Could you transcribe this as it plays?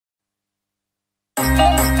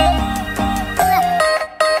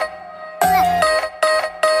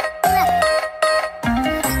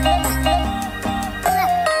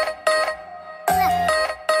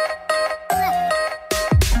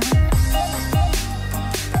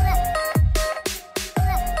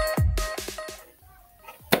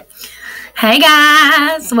Hey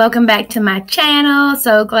guys, welcome back to my channel.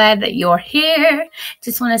 So glad that you're here.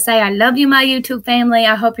 Just want to say I love you, my YouTube family.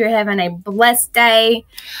 I hope you're having a blessed day.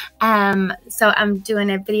 So I'm doing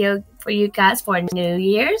a video for you guys for New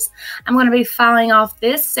Year's. I'm going to be following off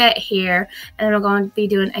this set here, and I'm going to be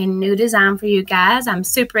doing a new design for you guys. I'm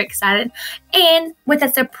super excited, and with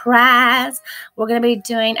a surprise, we're going to be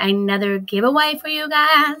doing another giveaway for you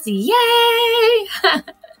guys. Yay!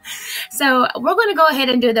 So we're going to go ahead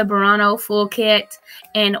and do the Burano full kit,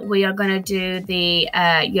 and we are going to do the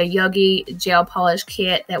Yayoge gel polish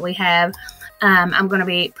kit that we have. I'm going to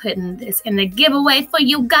be putting this in the giveaway for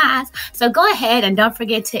you guys. So go ahead and don't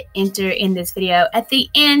forget to enter in this video at the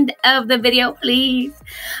end of the video, please.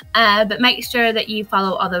 But make sure that you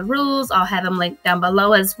follow all the rules. I'll have them linked down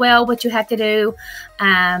below as well, what you have to do.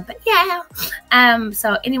 But yeah,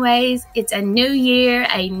 so anyways, it's a new year,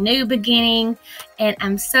 a new beginning, and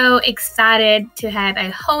I'm so excited to have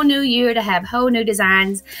a whole new year, to have whole new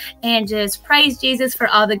designs, and just praise Jesus for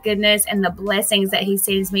all the goodness and the blessings that he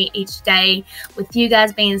sends me each day, with you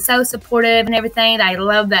guys being so supportive and everything. I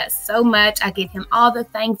love that so much. I give him all the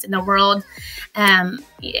thanks in the world,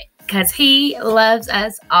 because he loves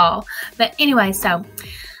us all. But anyway, so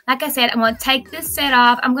like I said, I'm going to take this set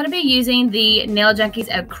off. I'm going to be using the TheNailJunkie's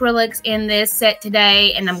acrylics in this set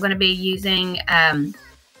today, and I'm going to be using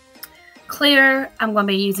clear. I'm going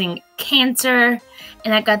to be using Cancer,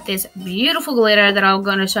 and I got this beautiful glitter that I'm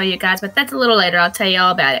going to show you guys, but that's a little later. I'll tell you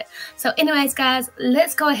all about it. So anyways, guys,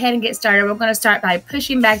 let's go ahead and get started. We're going to start by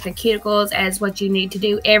pushing back the cuticles, as what you need to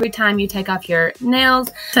do every time you take off your nails.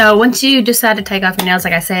 So once you decide to take off your nails,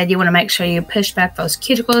 like I said, you want to make sure you push back those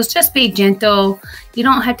cuticles. Just be gentle. You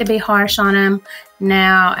don't have to be harsh on them.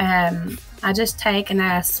 Now, I just take and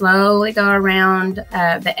I slowly go around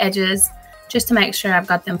the edges, just to make sure I've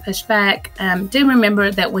got them pushed back. Do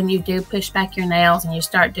remember that when you do push back your nails and you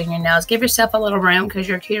start doing your nails, give yourself a little room, because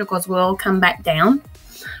your cuticles will come back down,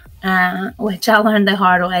 which I learned the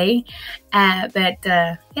hard way. Yeah,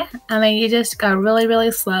 I mean, you just go really,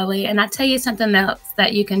 really slowly. And I'll tell you something else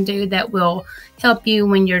that you can do that will help you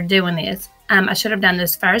when you're doing this. I should have done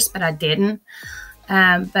this first, but I didn't.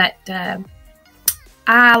 I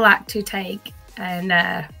like to take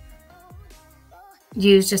and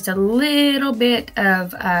use just a little bit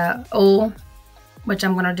of oil, which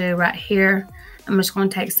I'm going to do right here. I'm just going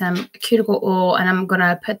to take some cuticle oil, and I'm going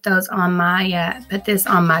to put those on my put this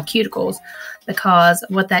on my cuticles, because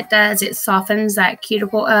what that does, it softens that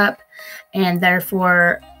cuticle up, and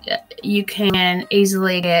therefore you can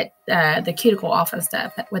easily get the cuticle off and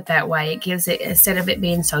stuff with that way. It gives it, instead of it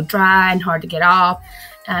being so dry and hard to get off,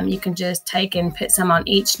 you can just take and put some on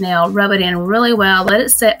each nail, rub it in really well, let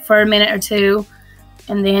it sit for a minute or two,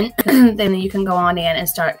 and then then you can go on in and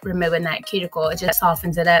start removing that cuticle. It just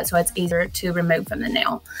softens it up, so it's easier to remove from the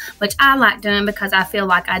nail, which I like doing, because I feel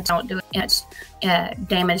like I don't do much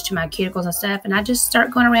damage to my cuticles and stuff, and I just start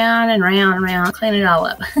going around and around and around, cleaning it all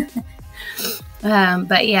up.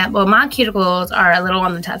 But yeah, well, my cuticles are a little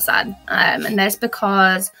on the tough side, and that's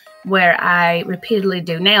because where I repeatedly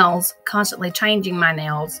do nails, constantly changing my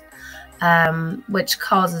nails, which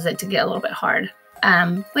causes it to get a little bit hard.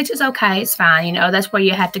 Which is okay, it's fine, you know. That's where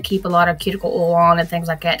you have to keep a lot of cuticle oil on and things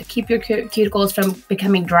like that to keep your cuticles from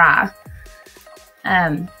becoming dry.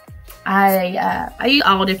 I use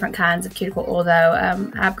all different kinds of cuticle oil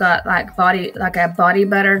though. I've got like a body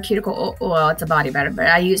butter cuticle oil. Well, it's a body butter, but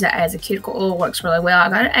I use it as a cuticle oil. Works really well. I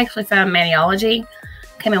got it actually from Maniology.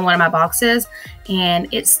 Came in one of my boxes, and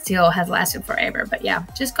it still has lasted forever. But yeah,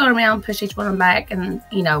 just go around, push each one of them back, and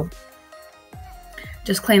you know,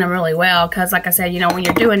 just clean them really well, because like I said, you know, when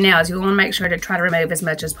you're doing nails, you want to make sure to try to remove as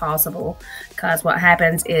much as possible, because what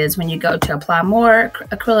happens is when you go to apply more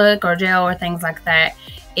acrylic or gel or things like that,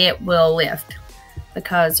 it will lift,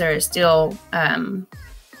 because there is still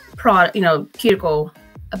cuticle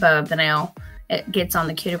above the nail. It gets on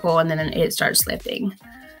the cuticle, and then it starts lifting,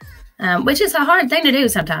 which is a hard thing to do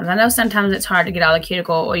sometimes. I know sometimes it's hard to get all the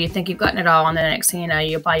cuticle, or you think you've gotten it all, and then the next thing you know,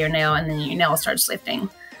 you apply your nail, and then your nail starts lifting.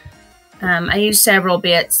 I use several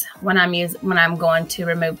bits when I'm going to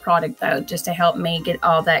remove product though, just to help me get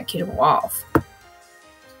all that cuticle off.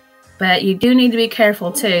 But you do need to be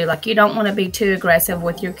careful too. Like, you don't want to be too aggressive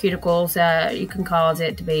with your cuticles. You can cause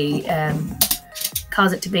it to be oh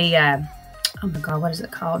my god, what is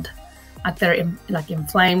it called? Like they're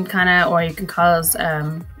inflamed kind of, or you can cause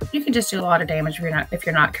you can just do a lot of damage if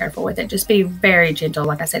you're not careful with it. Just be very gentle.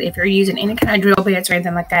 Like I said, if you're using any kind of drill bits or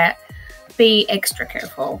anything like that, be extra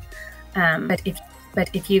careful. But But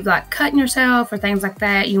if you've like cutting yourself or things like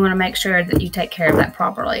that, you want to make sure that you take care of that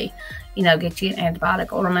properly. You know, get you an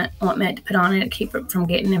antibiotic ointment to put on it to keep it from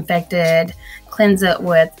getting infected. Cleanse it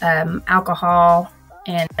with alcohol.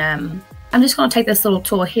 And I'm just going to take this little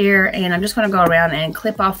tool here, and I'm just going to go around and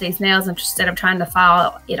clip off these nails instead of trying to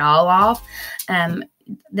file it all off.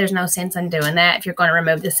 There's no sense in doing that if you're going to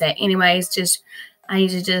remove the set anyways. I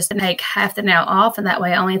usually just take half the nail off, and that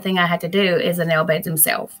way the only thing I have to do is the nail beds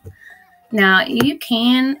themselves. Now you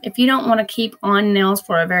can, if you don't want to keep on nails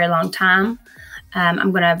for a very long time,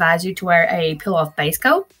 I'm going to advise you to wear a peel-off base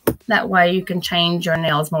coat. That way you can change your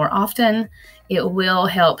nails more often. It will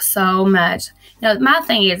help so much. Now, my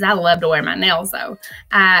thing is I love to wear my nails, though.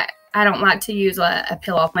 I don't like to use a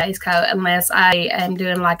peel-off base coat unless I am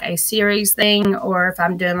doing like a series thing, or if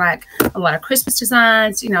I'm doing like a lot of Christmas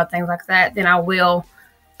designs, you know, things like that, then I will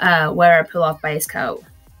wear a peel-off base coat.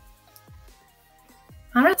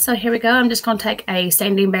 All right, so here we go. I'm just going to take a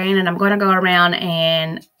sanding band, and I'm going to go around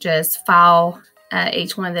and just file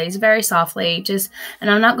each one of these very softly. And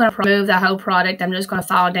I'm not going to remove the whole product. I'm just going to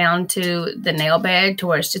file down to the nail bed to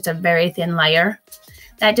where it's just a very thin layer.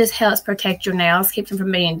 That just helps protect your nails, keeps them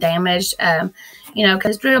from being damaged. You know,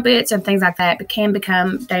 because drill bits and things like that can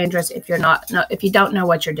become dangerous if if you don't know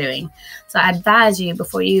what you're doing. So I advise you,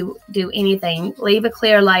 before you do anything, leave a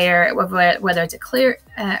clear layer, whether it's a clear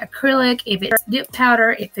acrylic, if it's dip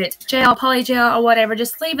powder, if it's gel, polygel, or whatever.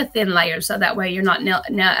 Just leave a thin layer so that way you're not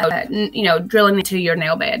you know, drilling into your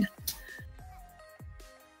nail bed.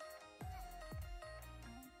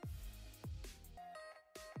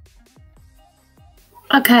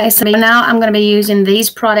 Okay, so now I'm going to be using these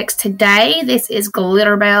products today. This is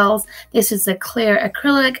Glitter Bells. This is the clear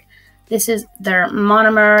acrylic. This is their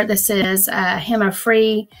monomer. This is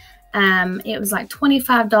HEMA-free. It was like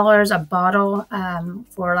 $25 a bottle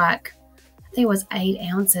for like, I think it was 8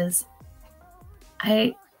 ounces.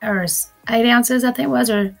 8 ounces, I think it was,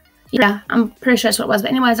 or yeah, I'm pretty sure that's what it was.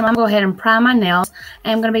 But anyways, I'm going to go ahead and prime my nails.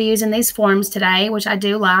 I'm going to be using these forms today, which I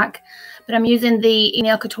do like. But I'm using the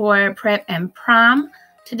Nail Couture Prep and Prime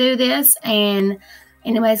to do this. And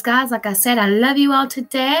anyways, guys, like I said, I love you all to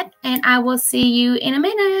death, and I will see you in a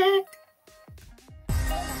minute.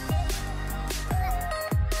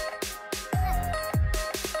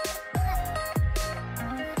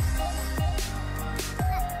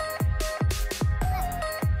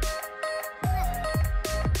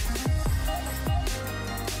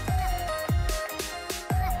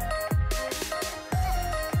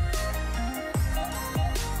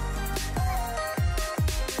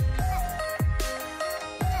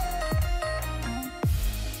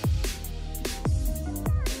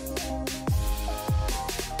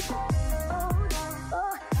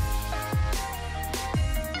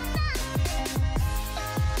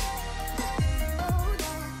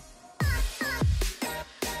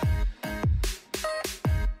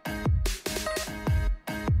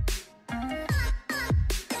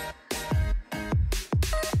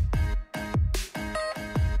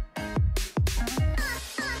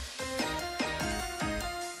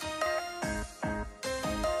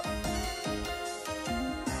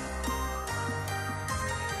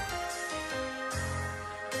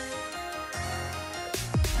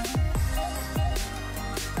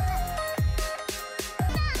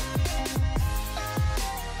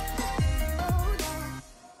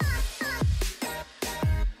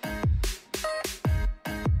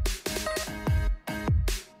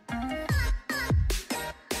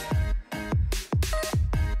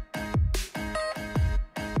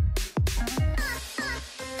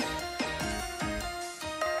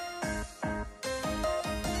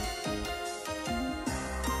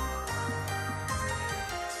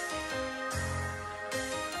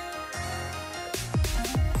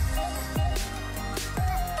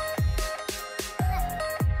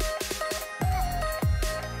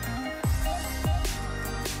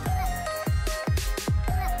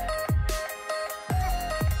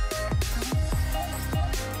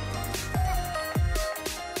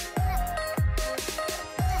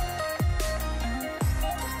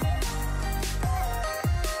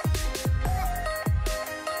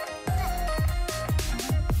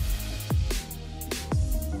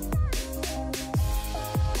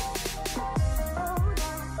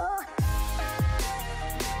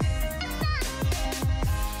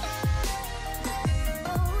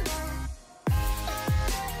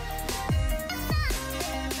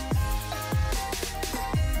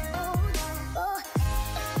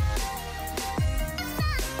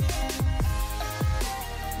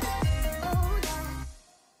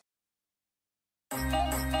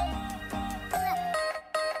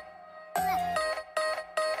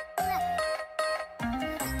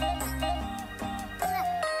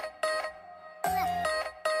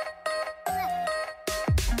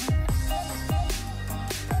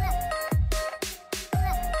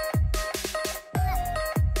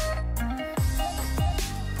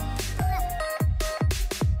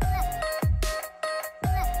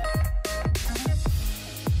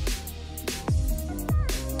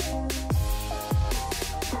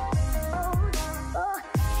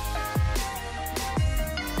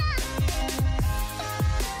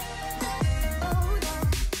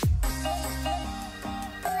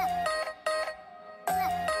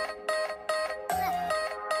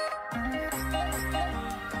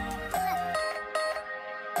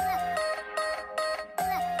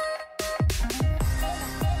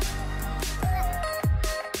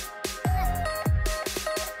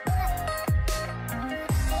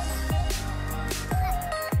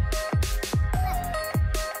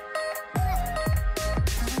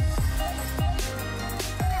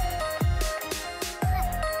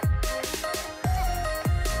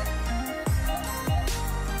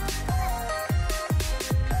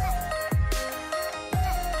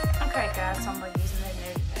 guys, I'm using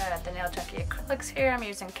the TheNailJunkie Acrylics here. I'm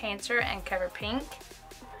using Cancer and Cover Pink.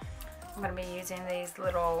 I'm going to be using these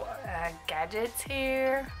little gadgets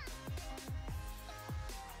here.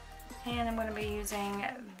 And I'm going to be using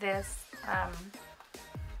this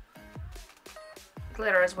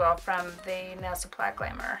glitter as well from the Nail Supply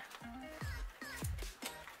Glamour.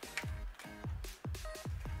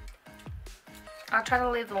 I'll try to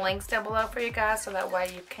leave the links down below for you guys so that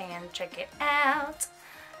way you can check it out.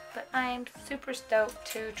 But I'm super stoked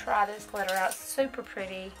to try this glitter out. Super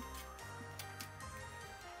pretty.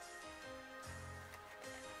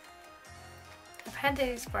 I've had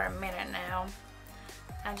these for a minute now.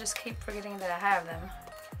 I just keep forgetting that I have them.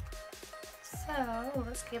 So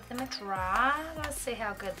let's give them a try. Let's see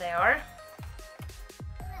how good they are.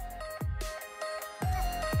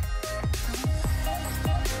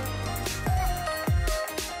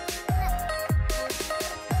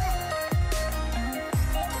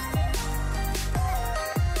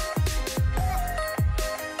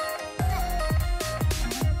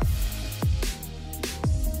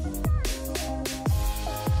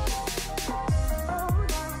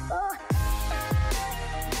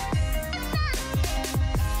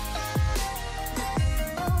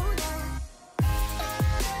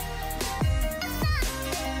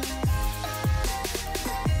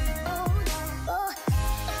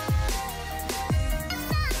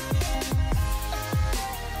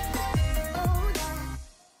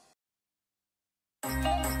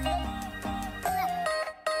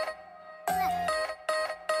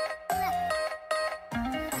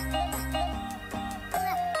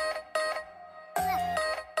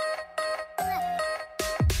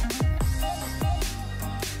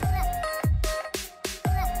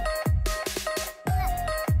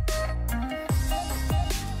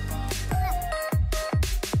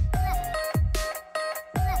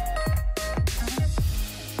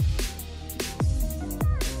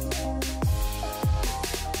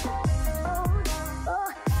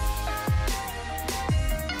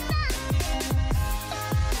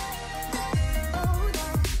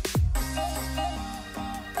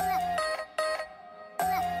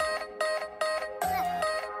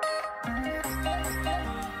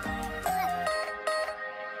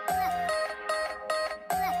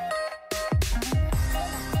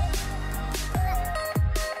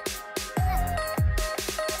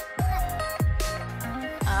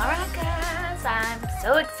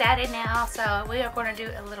 So excited now, so we are going to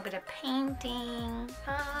do a little bit of painting.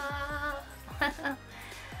 I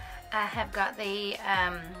have got the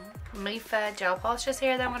Mifa gel polishes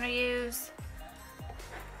here that I'm going to use,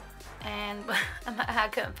 and I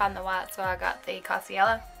couldn't find the white, so I got the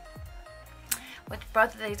Kadsnailart, which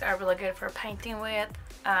both of these are really good for painting with.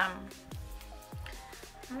 I'm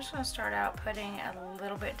just going to start out putting a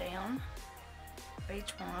little bit down for each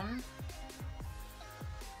one.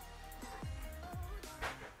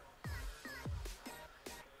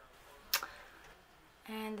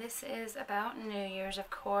 And this is about New Year's, of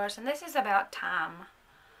course, and this is about time.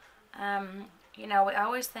 You know, we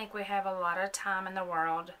always think we have a lot of time in the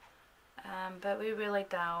world, but we really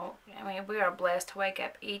don't. I mean, we are blessed to wake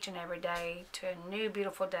up each and every day to a new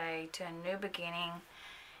beautiful day, to a new beginning.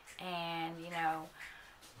 And, you know,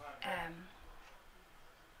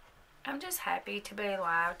 I'm just happy to be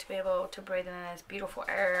alive, to be able to breathe in this beautiful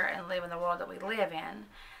air and live in the world that we live in.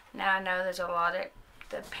 Now, I know there's a lot of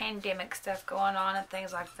the pandemic stuff going on and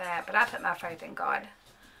things like that, but I put my faith in God.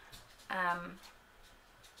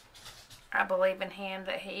 I believe in Him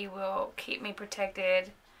that He will keep me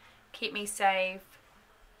protected, keep me safe,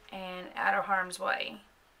 and out of harm's way.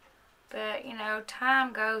 But, you know,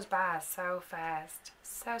 time goes by so fast,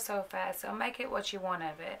 so fast. So make it what you want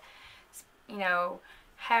of it. You know,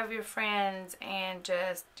 have your friends and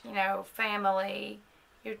just, you know, family,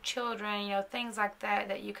 your children, you know, things like that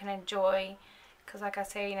that you can enjoy. Because like I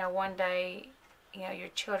said, you know, one day, you know, your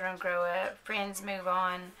children grow up, friends move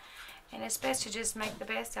on, and it's best to just make the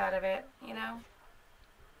best out of it, you know.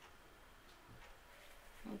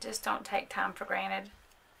 And just don't take time for granted.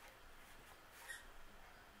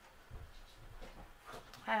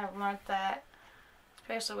 I have learned that,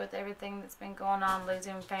 especially with everything that's been going on,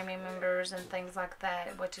 losing family members and things like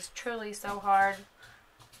that, which is truly so hard,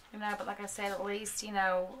 you know. But like I said, at least, you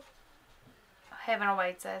know, heaven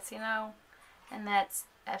awaits us, you know. And that's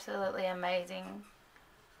absolutely amazing.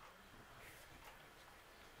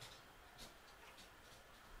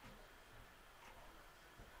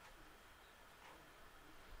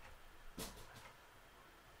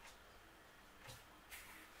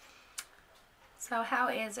 So how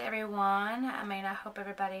is everyone? I mean, I hope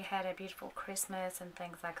everybody had a beautiful Christmas and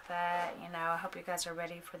things like that. You know, I hope you guys are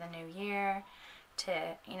ready for the new year.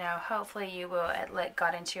 to, you know, hopefully you will let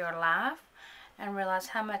God into your life and realize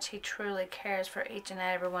how much He truly cares for each and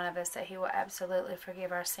every one of us, that He will absolutely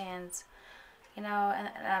forgive our sins. You know, and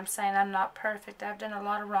I'm saying I'm not perfect. I've done a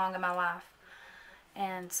lot of wrong in my life.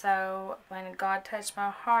 And so when God touched my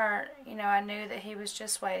heart, you know, I knew that He was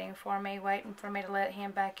just waiting for me to let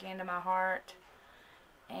Him back into my heart.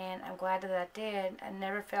 And I'm glad that I did. I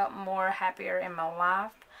never felt more happier in my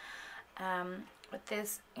life. With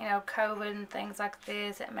this, you know, COVID and things like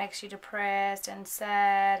this, it makes you depressed and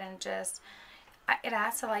sad, and just, it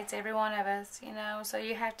isolates every one of us, you know. So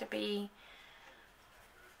you have to be,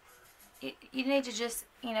 you need to just,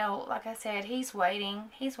 you know, like I said, He's waiting.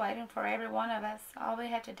 He's waiting for every one of us. All we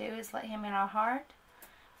have to do is let Him in our heart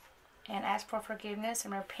and ask for forgiveness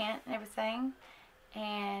and repent and everything.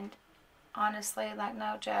 And honestly, like,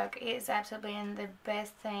 no joke, it's absolutely been the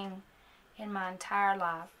best thing in my entire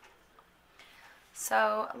life.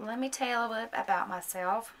 So let me tell you a little bit about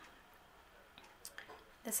myself.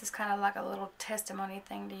 This is kind of like a little testimony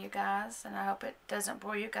thing to you guys, and I hope it doesn't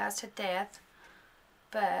bore you guys to death.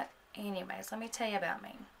 But anyways, let me tell you about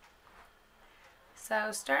me. So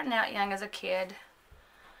starting out young as a kid,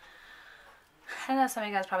 I know some of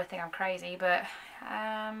you guys probably think I'm crazy, but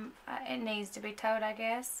it needs to be told, I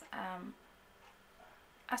guess.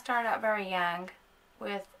 I started out very young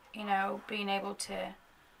with, you know, being able to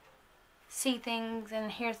see things and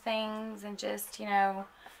hear things, and just, you know,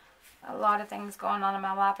 a lot of things going on in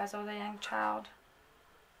my life as I was a young child,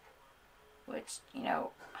 which, you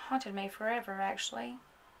know, haunted me forever, actually,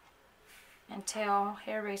 until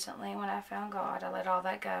here recently when I found God. I let all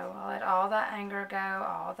that go. I let all that anger go,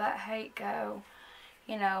 all that hate go.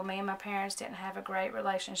 You know, me and my parents didn't have a great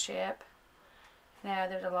relationship. You know,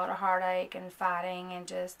 there was a lot of heartache and fighting, and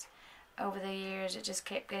just over the years it just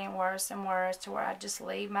kept getting worse and worse, to where I'd just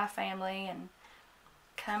leave my family and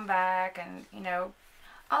come back. And, you know,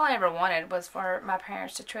 all I ever wanted was for my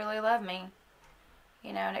parents to truly love me,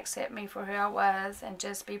 you know, and accept me for who I was, and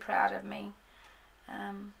just be proud of me.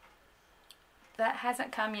 That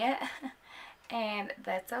hasn't come yet, and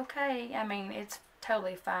that's okay. I mean, it's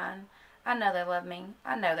totally fine. I know they love me.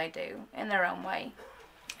 I know they do, in their own way.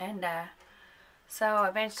 And so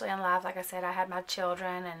eventually in life, like I said, I had my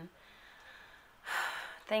children, and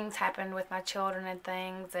things happened with my children and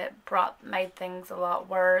things that made things a lot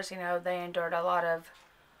worse. You know, they endured a lot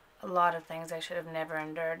of things they should have never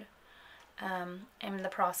endured. In the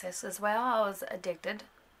process as well, I was addicted.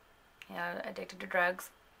 You know, addicted to drugs.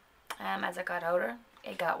 As I got older,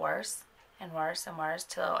 it got worse and worse and worse,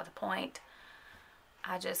 till at the point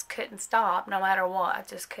I just couldn't stop. No matter what, I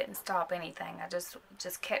just couldn't stop anything. I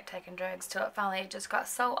just kept taking drugs till it finally just got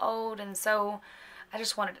so old, and so I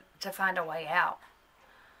just wanted to find a way out.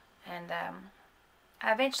 And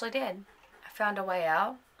I eventually did. I found a way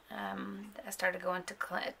out. I started going to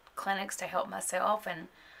clinics to help myself, and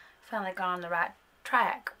finally got on the right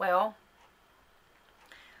track. Well,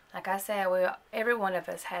 like I said, every one of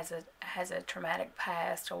us has a traumatic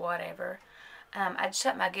past or whatever. I'd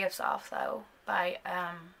shut my gifts off, though, by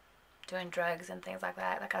doing drugs and things like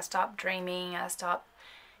that. Like, I stopped dreaming, I stopped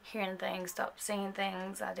hearing things, stopped seeing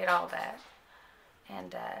things. I did all that.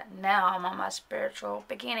 And now I'm on my spiritual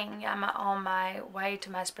beginning. I'm on my way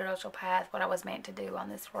to my spiritual path, what I was meant to do on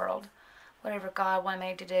this world. Whatever God wanted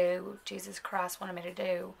me to do, Jesus Christ wanted me to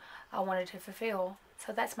do, I wanted to fulfill.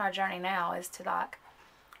 So that's my journey now, is to, like,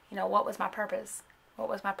 you know, what was my purpose? What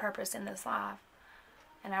was my purpose in this life?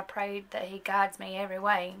 And I prayed that He guides me every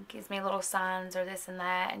way, gives me little signs or this and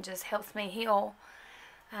that, and just helps me heal.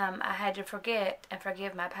 I had to forget and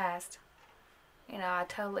forgive my past. You know, I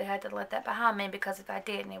totally had to let that behind me, because if I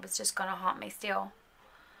didn't, it was just going to haunt me still.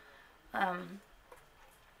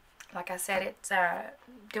 Like I said, it's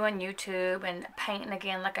doing YouTube and painting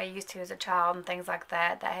again like I used to as a child and things like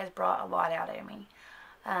that. That has brought a lot out of me.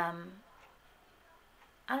 I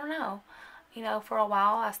don't know. You know, for a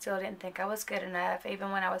while I still didn't think I was good enough,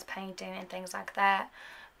 even when I was painting and things like that.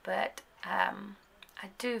 But I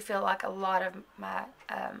do feel like a lot of my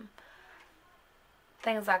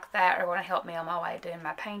things like that are going to help me on my way, doing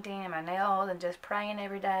my painting and my nails, and just praying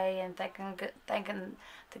every day, and thanking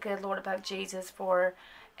the good Lord about Jesus for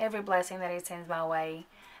every blessing that He sends my way,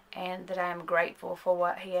 and that I am grateful for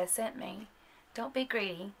what He has sent me. Don't be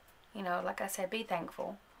greedy. You know, like I said, be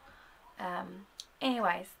thankful.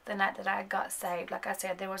 Anyways, the night that I got saved, like I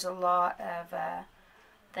said, there was a lot of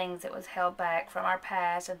things that was held back from our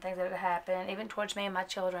past, and things that had happened, even towards me and my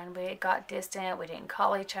children. We got distant, we didn't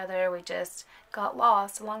call each other, we just got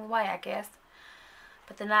lost along the way, I guess.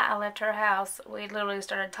 But the night I left her house, we literally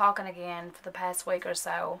started talking again for the past week or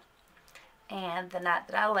so. And the night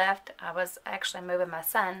that I left, I was actually moving my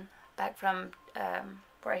son back from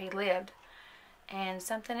where he lived, and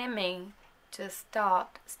something in me just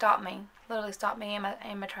stopped me, literally stopped me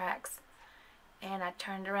in my tracks. And I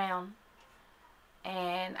turned around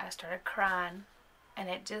and I started crying, and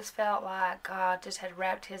it just felt like God just had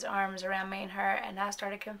wrapped his arms around me and her, and I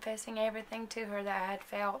started confessing everything to her that I had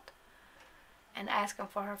felt and asking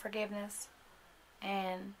for her forgiveness.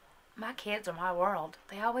 And my kids are my world.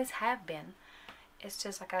 They always have been. It's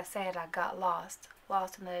just like I said, I got lost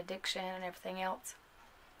in the addiction and everything else.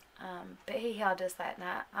 But he held us that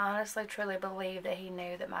night. I honestly, truly believe that he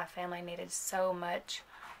knew that my family needed so much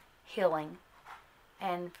healing.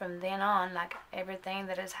 And from then on, like, everything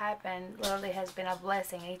that has happened literally has been a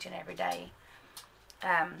blessing each and every day.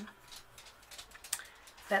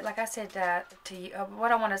 But like I said to you,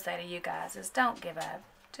 what I want to say to you guys is don't give up.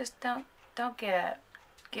 Just don't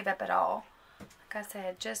give up at all. Like I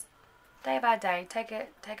said, just day by day, take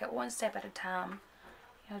it one step at a time.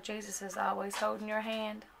 You know, Jesus is always holding your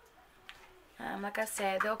hand. Like I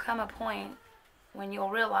said, there'll come a point when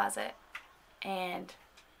you'll realize it, and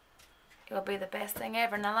it'll be the best thing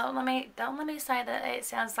ever. Now, don't let me say that it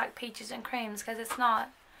sounds like peaches and creams, because it's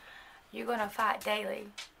not. You're going to fight daily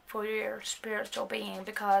for your spiritual being,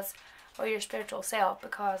 or your spiritual self,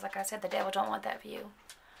 because, like I said, the devil don't want that for you.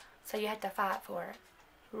 So you have to fight for it.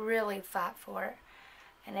 Really fight for it.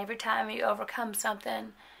 And every time you overcome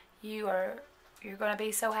something, you're going to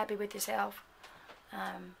be so happy with yourself.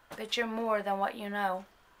 But you're more than what you know.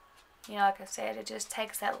 You know, like I said, it just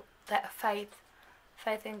takes that faith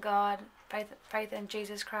in God, faith in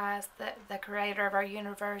Jesus Christ, the creator of our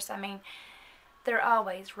universe. I mean, they're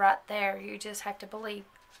always right there. You just have to believe.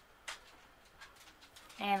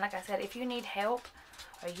 And like I said, if you need help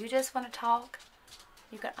or you just want to talk,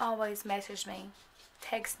 you can always message me,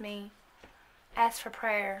 text me, ask for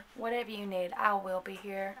prayer, whatever you need. I will be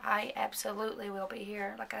here. I absolutely will be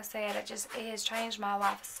here. Like I said, it has changed my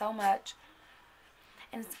life so much.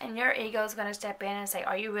 And your ego is going to step in and say,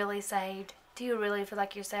 are you really saved? Do you really feel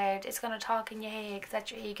like you're saved? It's going to talk in your head, because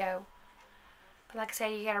that's your ego. But like I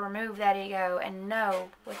said, you got to remove that ego and know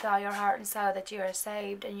with all your heart and soul that you are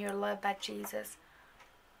saved and you're loved by Jesus.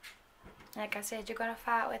 Like I said, you're going to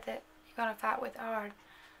fight with it. You're going to fight with it hard.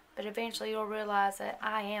 But eventually you'll realize that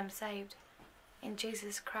I am saved. In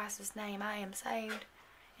Jesus Christ's name, I am saved.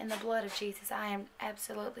 In the blood of Jesus, I am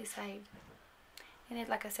absolutely saved. And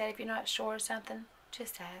like I said, if you're not sure of something,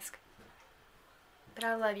 just ask. But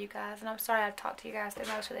I love you guys, and I'm sorry I've talked to you guys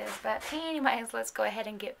through most of this. But anyways, let's go ahead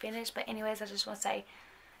and get finished. But anyways, I just want to say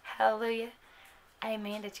hallelujah,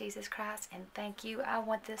 amen to Jesus Christ, and thank you. I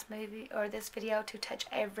want this video to touch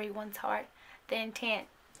everyone's heart.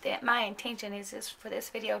 My intention is just for this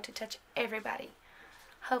video to touch everybody.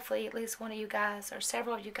 Hopefully at least one of you guys or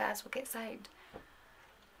several of you guys will get saved.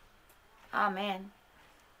 Amen.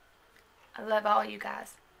 I love all you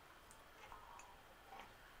guys.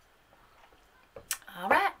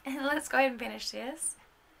 Alright, let's go ahead and finish this.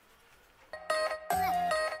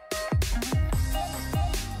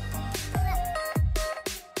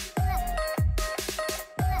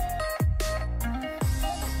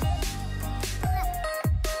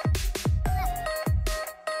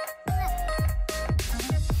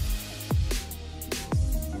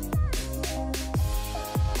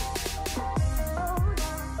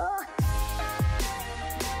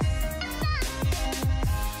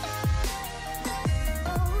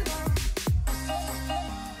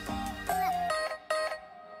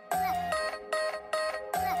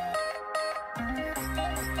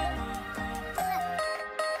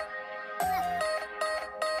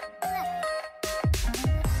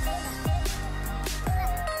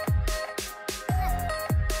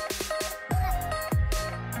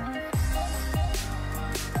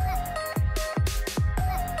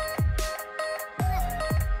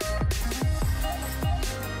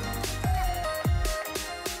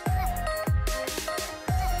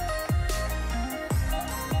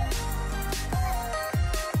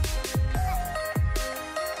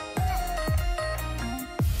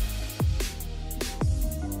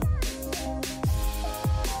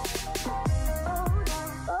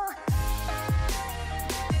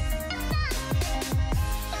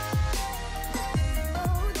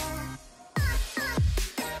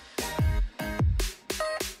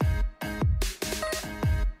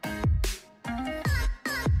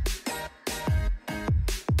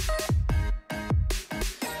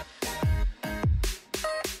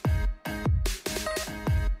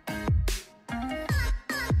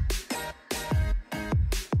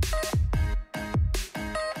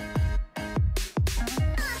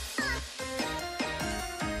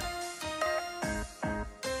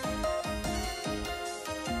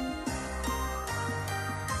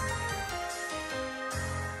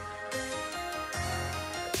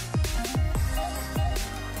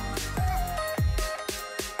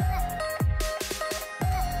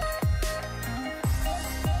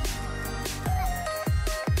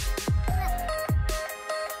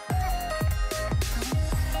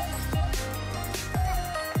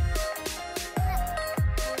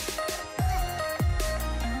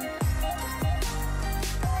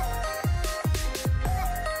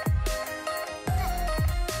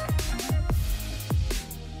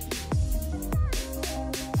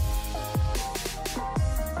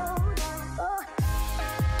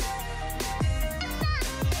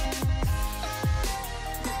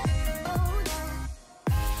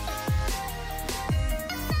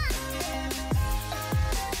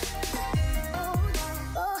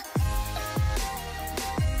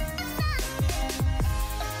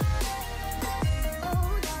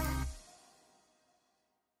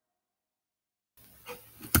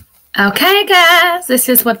 Okay, guys, this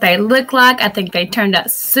is what they look like. I think they turned out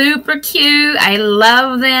super cute. I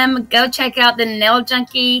love them. Go check out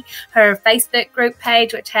TheNailJunkie, her Facebook group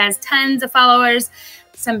page, which has tons of followers.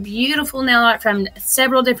 Some beautiful nail art from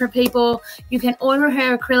several different people. You can order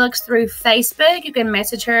her acrylics through Facebook. You can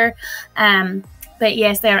message her. But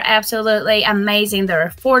yes, they are absolutely amazing. They're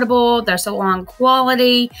affordable. They're so on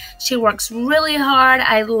quality. She works really hard.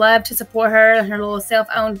 I love to support her and her little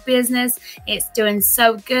self-owned business. It's doing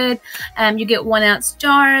so good. You get 1 ounce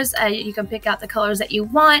jars. You can pick out the colors that you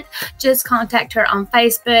want. Just contact her on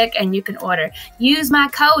Facebook and you can order. Use my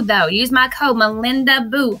code though. Use my code Melinda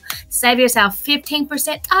Boo. Save yourself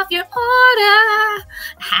 15% off your order.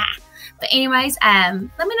 Ha. But anyways, let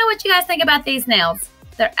me know what you guys think about these nails.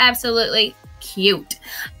 They're absolutely cute.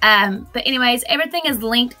 But anyways, everything is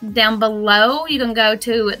linked down below. You can go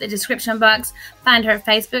to the description box, find her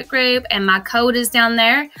Facebook group, and my code is down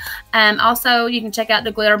there. Also, you can check out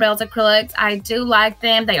the Glitter Bells acrylics. I do like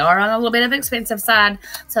them. They are on a little bit of expensive side,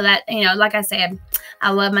 so that, you know, like I said,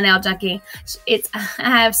 I love my TheNailJunkie.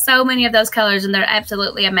 I have so many of those colors, and they're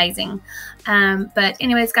absolutely amazing. But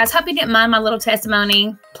anyways, guys, hope you didn't mind my little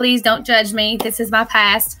testimony. Please don't judge me. This is my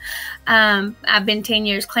past. I've been 10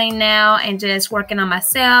 years clean now and just working on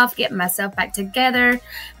myself, getting myself back together,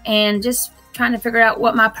 and just trying to figure out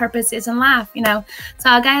what my purpose is in life, you know. So,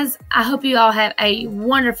 guys, I hope you all have a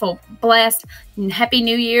wonderful, blessed, and happy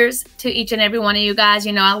New Year's to each and every one of you guys.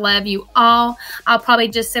 You know, I love you all. I'll probably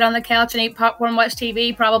just sit on the couch and eat popcorn, watch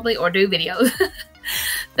TV, probably, or do videos.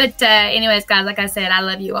 But anyways, guys, like I said, I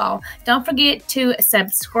love you all. Don't forget to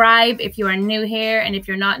subscribe if you are new here, and if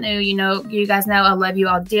you're not new, you guys know I love you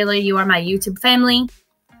all dearly. You are my YouTube family.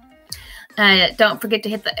 Don't forget to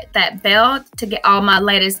hit that bell to get all my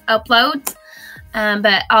latest uploads.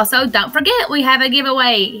 But also, don't forget, we have a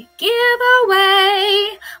giveaway.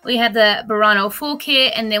 We have the Burano full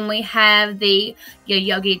kit, and then we have the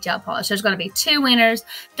Yayoge gel polish. There's going to be 2 winners.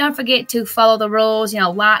 Don't forget to follow the rules. You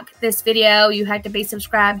know, like this video. You have to be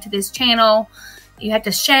subscribed to this channel. You have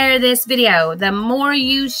to share this video. The more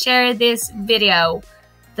you share this video,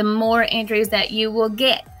 the more entries that you will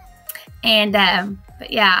get. And but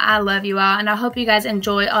yeah, I love you all, and I hope you guys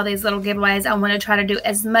enjoy all these little giveaways. I want to try to do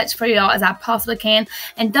as much for y'all as I possibly can.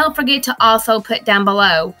 And don't forget to also put down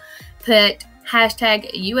below, put hashtag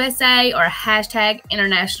USA or hashtag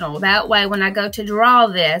international. That way, when I go to draw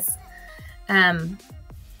this, I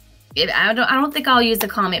don't think I'll use the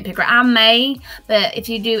comment picker. I may, but if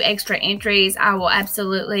you do extra entries, I will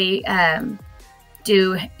absolutely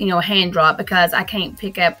do, you know, hand draw it, because I can't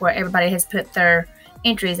pick up where everybody has put their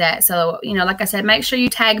entries at. So, you know, like I said, make sure you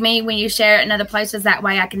tag me when you share it in other places. That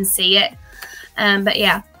way I can see it. But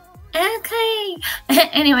yeah. Okay.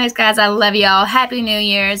 Anyways, guys, I love y'all. Happy New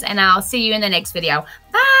Year's, and I'll see you in the next video.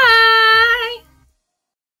 Bye.